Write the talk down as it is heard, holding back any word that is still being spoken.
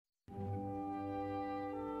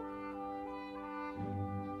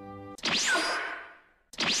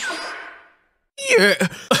Yeah.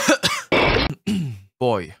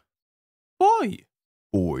 Boy.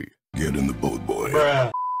 Get in the boat, boy.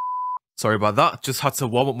 Sorry about that, just had to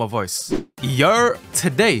warm up my voice.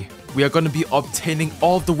 Today we are going to be obtaining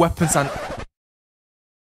all of the weapons and...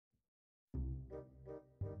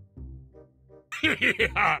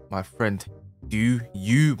 My friend, do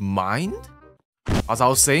you mind? As I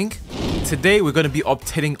was saying, today we're going to be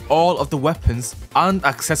obtaining all of the weapons and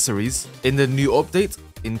accessories in the new update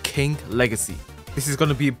in King Legacy. This is going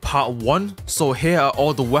to be part 1, so here are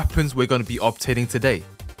all the weapons we're going to be obtaining today.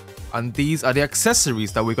 And these are the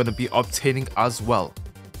accessories that we're going to be obtaining as well.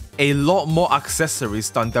 A lot more accessories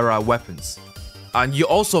than there are weapons. And you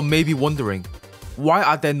also may be wondering, why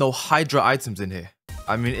are there no Hydra items in here?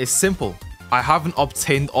 I mean, it's simple. I haven't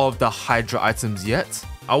obtained all of the Hydra items yet.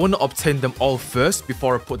 I want to obtain them all first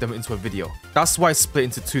before I put them into a video. That's why I split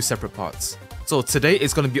into 2 separate parts. So today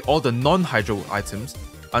is going to be all the non-Hydra items,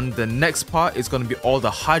 and the next part is going to be all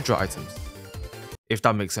the Hydra items. If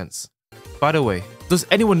that makes sense. By the way, does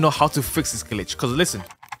anyone know how to fix this glitch? Because listen,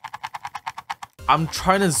 I'm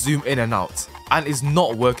trying to zoom in and out, and it's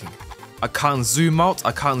not working. I can't zoom out,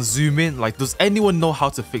 I can't zoom in. Like, does anyone know how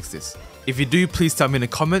to fix this? If you do, please tell me in the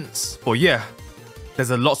comments. But yeah,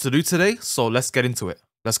 there's a lot to do today, so let's get into it.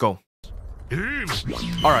 Let's go.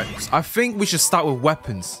 Alright, I think we should start with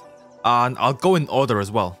weapons. And I'll go in order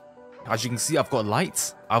as well. As you can see, I've got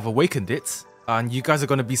light, I've awakened it, and you guys are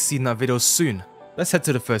going to be seeing that video soon. Let's head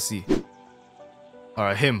to the first sea.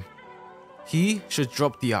 Alright, him. He should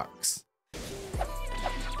drop the axe.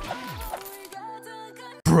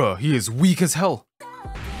 Bruh, he is weak as hell.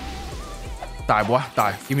 Die, boy,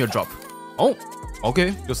 die. Give me a drop. Oh,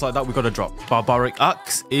 okay. Just like that, we got a drop. Barbaric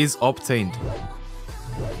axe is obtained.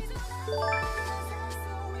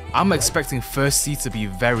 I'm expecting first sea to be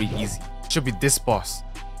very easy. Should be this boss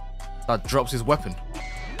that drops his weapon.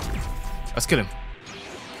 Let's kill him.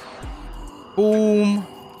 Boom.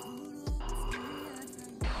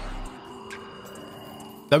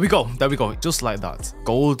 There we go. There we go. Just like that.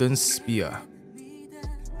 Golden spear.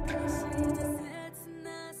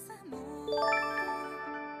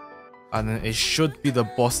 And then it should be the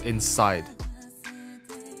boss inside.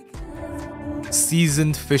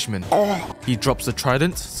 Seasoned Fishman. He drops the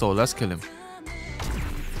trident, so let's kill him.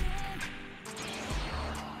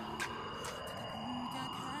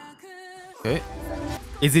 Okay.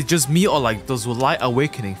 Is it just me, or like does Light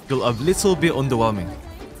Awakening feel a little bit underwhelming?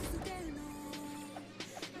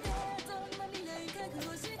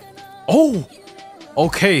 Oh!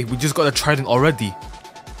 Okay, we just got a trident already.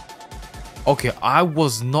 Okay, I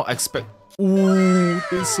was not expecting... Ooh,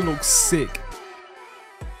 this looks sick.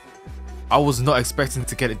 I was not expecting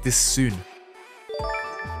to get it this soon.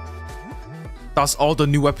 That's all the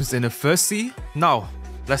new weapons in the first sea. Now,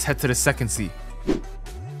 let's head to the second sea.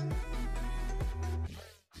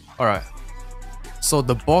 Alright. So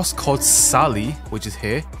the boss called Sally, which is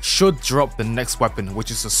here, should drop the next weapon, which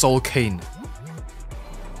is a soul cane.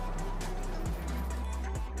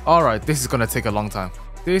 Alright, this is gonna take a long time.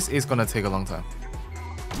 This is gonna take a long time.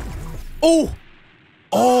 Oh!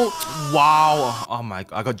 Oh, wow. Oh my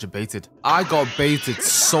god, I got baited. I got baited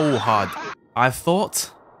so hard. I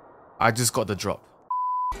thought I just got the drop.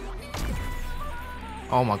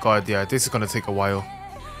 Oh my god, yeah, this is gonna take a while.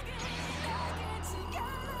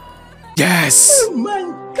 Yes! Oh my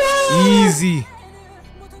god! Easy.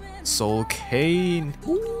 Soul cane.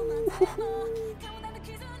 Ooh.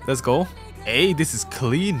 Let's go. Hey, this is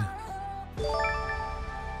clean.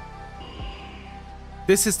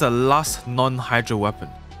 This is the last non-Hydra weapon.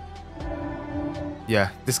 Yeah,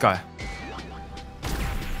 this guy.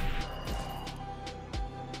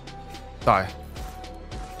 Die.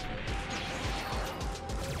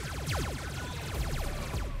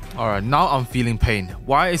 Alright, now I'm feeling pain.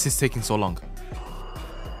 Why is this taking so long?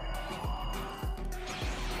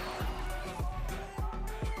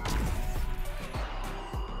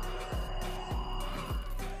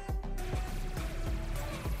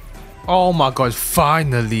 Oh my god,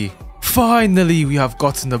 finally! Finally, we have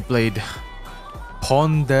gotten the blade.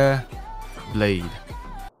 Ponder blade.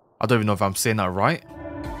 I don't even know if I'm saying that right,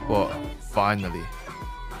 but finally.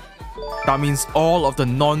 That means all of the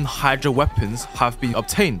non-Hydra weapons have been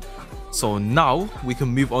obtained. So now, we can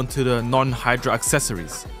move on to the non-Hydra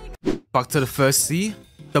accessories. Back to the first sea.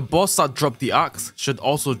 The boss that dropped the axe should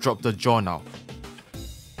also drop the jaw now.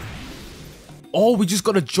 Oh, we just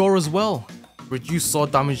got a jaw as well. Reduce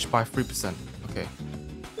sword damage by 3%. Okay.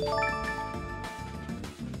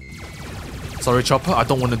 Sorry, Chopper, I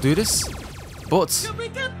don't want to do this, but...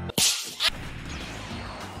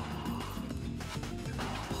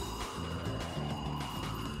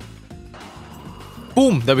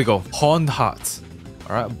 Boom, there we go. Horned Heart.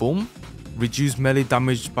 Alright, boom. Reduce melee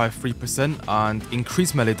damage by 3% and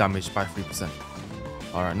increase melee damage by 3%.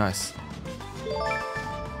 Alright, nice.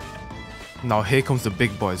 Now here comes the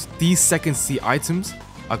big boys. These second C items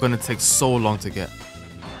are going to take so long to get.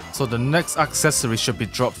 So the next accessory should be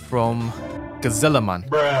dropped from Gazelleman.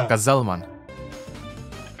 Gazelleman.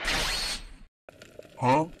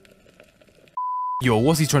 Huh? Yo,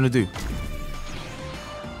 what's he trying to do?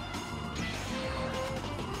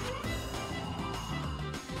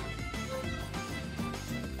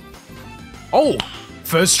 Oh!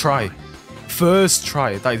 First try. First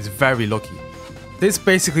try. That is very lucky. This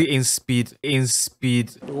basically in speed.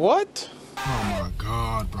 What? Oh my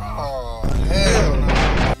god, bro. Oh, hell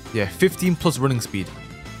no. Yeah, 15 plus running speed.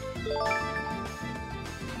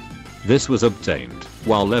 This was obtained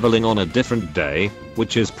while leveling on a different day,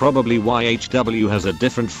 which is probably why HW has a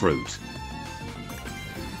different fruit.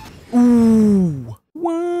 Ooh.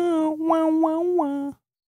 Wah, wah, wah, wah.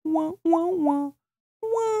 Wah, wah, wah.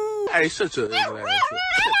 Wah. Hey, such a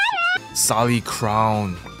Sally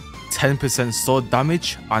Crown. 10% sword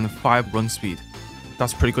damage and 5 run speed.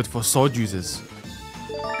 That's pretty good for sword users.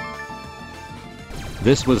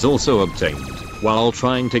 This was also obtained while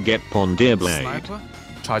trying to get Pondir Blade. Sniper.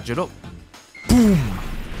 Charge it up. Boom.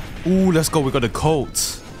 Ooh, let's go. We got a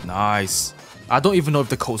coat. Nice. I don't even know if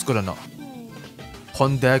the coat's good or not.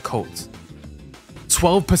 Pondir coat.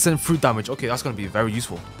 12% fruit damage. Okay, that's going to be very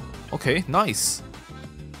useful. Okay, nice.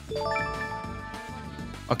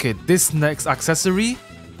 Okay, this next accessory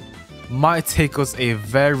might take us a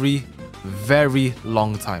very, very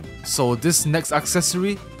long time. So this next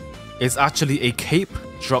accessory is actually a cape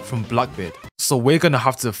dropped from Blackbeard. So we're going to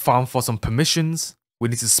have to farm for some permissions. We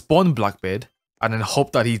need to spawn Blackbeard and then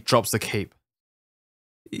hope that he drops the cape.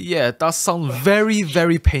 Yeah, that sounds very,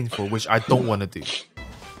 very painful, which I don't want to do.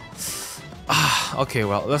 Okay,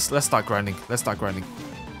 well, let's start grinding. Let's start grinding.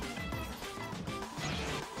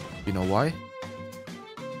 You know why?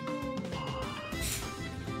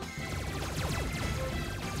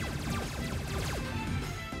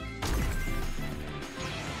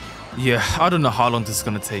 Yeah, I don't know how long this is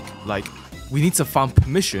gonna take. Like, we need to farm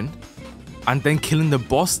permission, and then killing the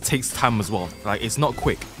boss takes time as well. Like, it's not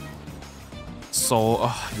quick.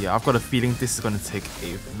 So, yeah, I've got a feeling this is gonna take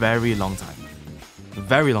a very long time. A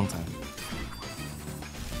very long time.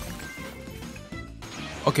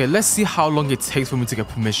 Okay, let's see how long it takes for me to get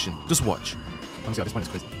permission. Just watch. Let me see how this one is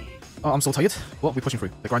crazy. Oh, I'm so tired. Well, we're pushing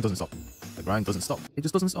through. The grind doesn't stop. The grind doesn't stop. It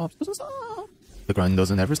just doesn't stop. It doesn't stop. The grind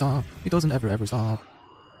doesn't ever stop. It doesn't ever stop.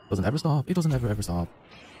 Doesn't ever stop. It doesn't ever stop.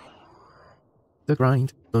 The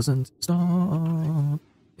grind doesn't stop.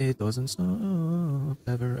 It doesn't stop.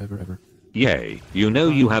 Ever. Yay, you know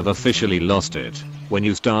you have officially lost it when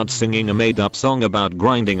you start singing a made-up song about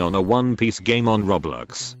grinding on a One Piece game on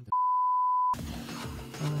Roblox.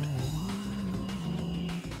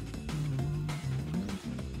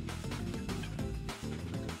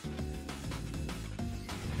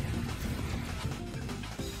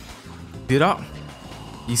 Did that?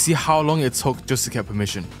 You see how long it took just to get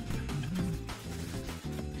permission.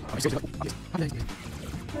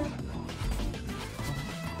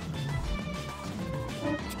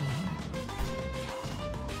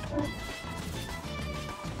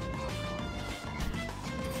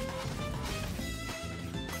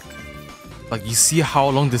 Like, you see how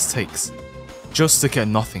long this takes just to get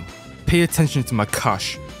nothing. Pay attention to my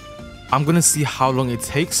cash. I'm gonna see how long it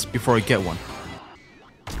takes before I get one.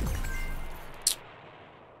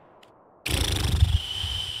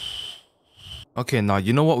 Okay, now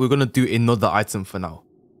you know what? We're gonna do another item for now.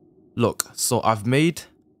 Look, so I've made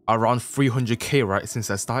around 300k, right, since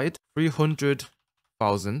I started.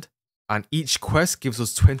 300,000, and each quest gives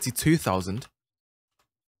us 22,000.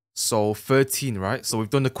 So 13, right? So we've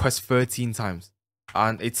done the quest 13 times,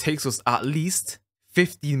 and it takes us at least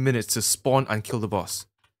 15 minutes to spawn and kill the boss.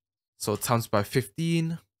 So times by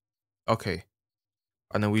 15, okay,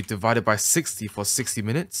 and then we divide it by 60 for 60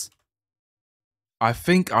 minutes. I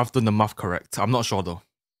think I've done the math correct. I'm not sure though.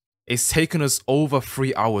 It's taken us over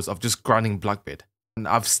 3 hours of just grinding Blackbeard, and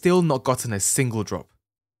I've still not gotten a single drop.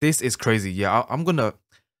 This is crazy. Yeah, I'm gonna...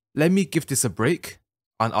 Let me give this a break,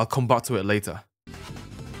 and I'll come back to it later.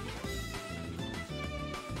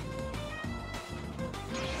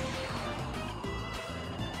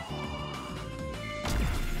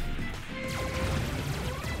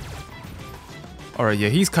 Alright, yeah,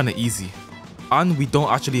 he's kinda easy. And we don't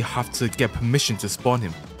actually have to get permission to spawn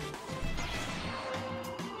him.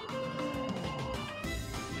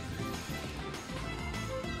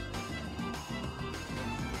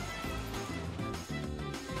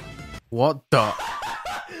 What the?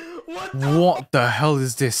 What What the hell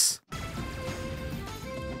is this?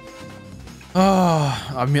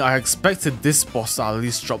 I mean, I expected this boss to at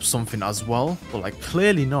least drop something as well, but like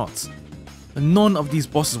clearly not. None of these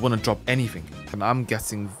bosses want to drop anything, and I'm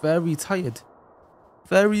getting very tired.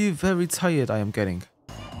 Very, very tired I am getting.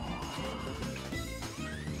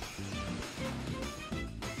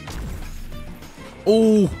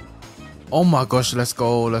 Oh my gosh, let's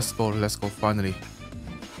go, finally.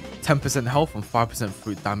 10% health and 5%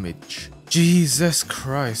 fruit damage. Jesus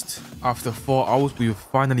Christ. After 4 hours, we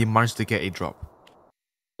finally managed to get a drop.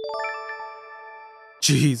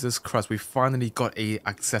 Jesus Christ, we finally got a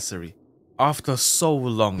accessory. After so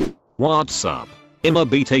long. What's up? I'ma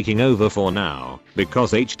be taking over for now,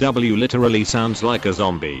 because HW literally sounds like a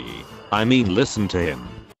zombie. I mean, listen to him.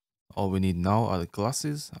 All we need now are the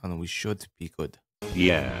glasses, and we should be good.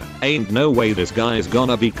 Yeah, ain't no way this guy's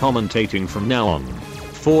gonna be commentating from now on.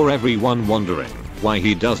 For everyone wondering why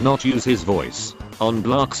he does not use his voice on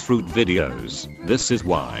BOBUX fruit videos, this is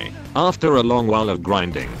why. After a long while of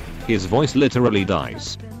grinding, his voice literally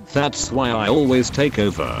dies. That's why I always take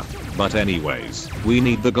over. But anyways, we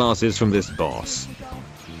need the glasses from this boss.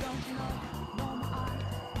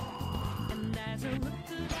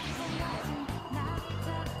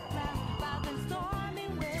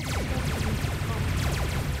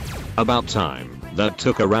 About time. That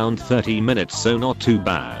took around 30 minutes, so not too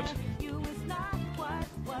bad.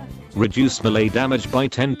 Reduce melee damage by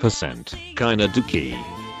 10%, kinda dookie.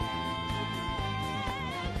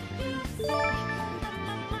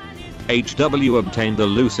 HW obtained the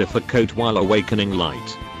Lucifer coat while awakening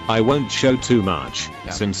light. I won't show too much,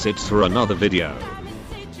 since it's for another video.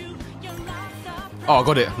 Oh, I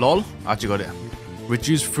got it, lol. Actually got it.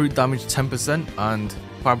 Reduce fruit damage 10% and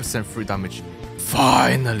 5% fruit damage.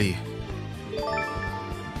 Finally.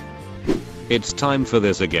 It's time for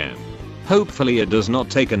this again. Hopefully it does not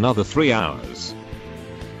take another 3 hours.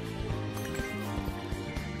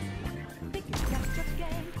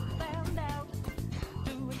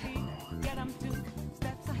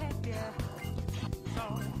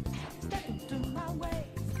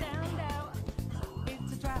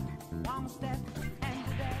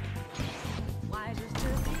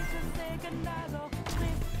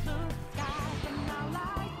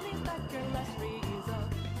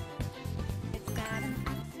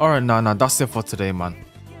 Alright, nah, that's it for today, man.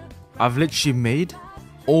 I've literally made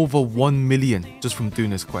over 1 million just from doing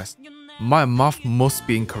this quest. My math must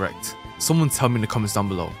be incorrect. Someone tell me in the comments down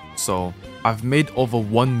below. So, I've made over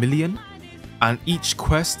 1 million, and each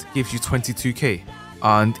quest gives you 22k.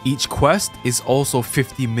 And each quest is also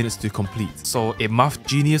 50 minutes to complete. So, a math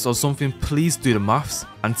genius or something, please do the maths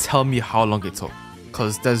and tell me how long it took.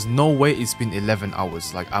 Because there's no way it's been 11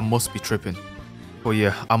 hours. Like, I must be tripping. But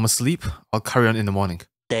yeah, I'm asleep. I'll carry on in the morning.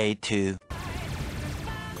 Day 2.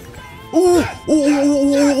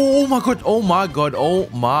 Oh my god, oh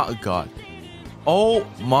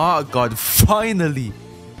my god, finally.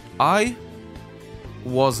 I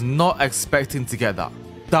was not expecting to get that.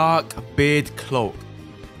 Dark Beard Cloak.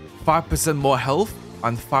 5% more health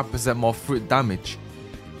and 5% more fruit damage.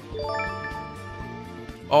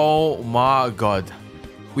 Oh my god.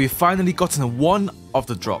 We've finally gotten one of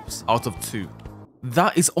the drops out of 2.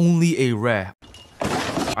 That is only a rare.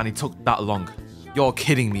 And it took that long. You're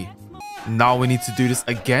kidding me. Now we need to do this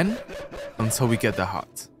again until we get the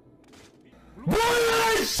hat.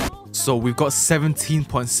 So we've got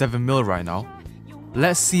 17.7 mil right now.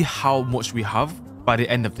 Let's see how much we have by the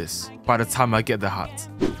end of this, by the time I get the hat.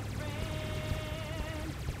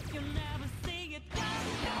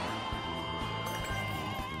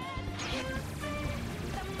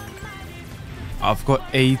 I've got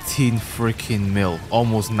 18 freaking mil,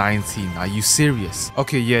 almost 19. Are you serious?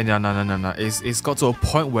 Okay, yeah, no. It's got to a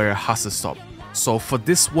point where it has to stop. So for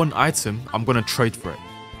this one item, I'm gonna trade for it.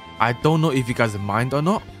 I don't know if you guys mind or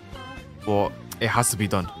not, but it has to be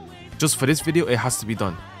done. Just for this video, it has to be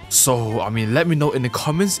done. So, I mean, let me know in the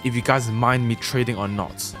comments if you guys mind me trading or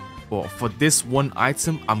not. But for this one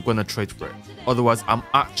item, I'm gonna trade for it. Otherwise, I'm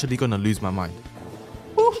actually gonna lose my mind.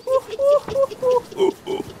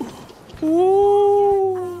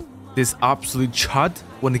 This absolute chad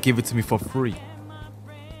wanna give it to me for free.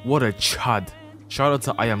 What a chad. Shout out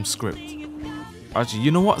to I Am Script. Actually,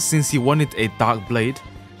 you know what? Since he wanted a dark blade,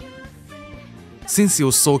 since he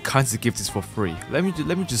was so kind to give this for free, let me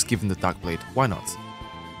just give him the dark blade. Why not?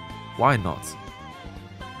 Why not?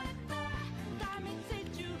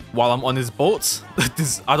 While I'm on this boat,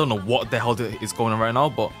 I don't know what the hell is going on right now,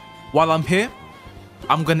 but while I'm here,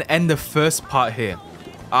 I'm gonna end the first part here.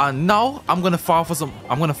 And now I'm gonna farm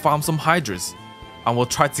some hydras, and we'll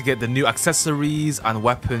try to get the new accessories and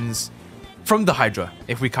weapons from the hydra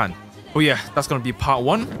if we can. But yeah, that's gonna be part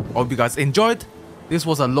 1. I hope you guys enjoyed. This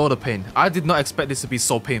was a lot of pain. I did not expect this to be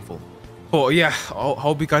so painful. But yeah, I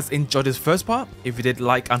hope you guys enjoyed this first part. If you did,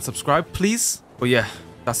 like and subscribe, please. But yeah,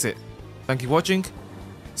 that's it. Thank you for watching.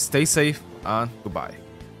 Stay safe and goodbye.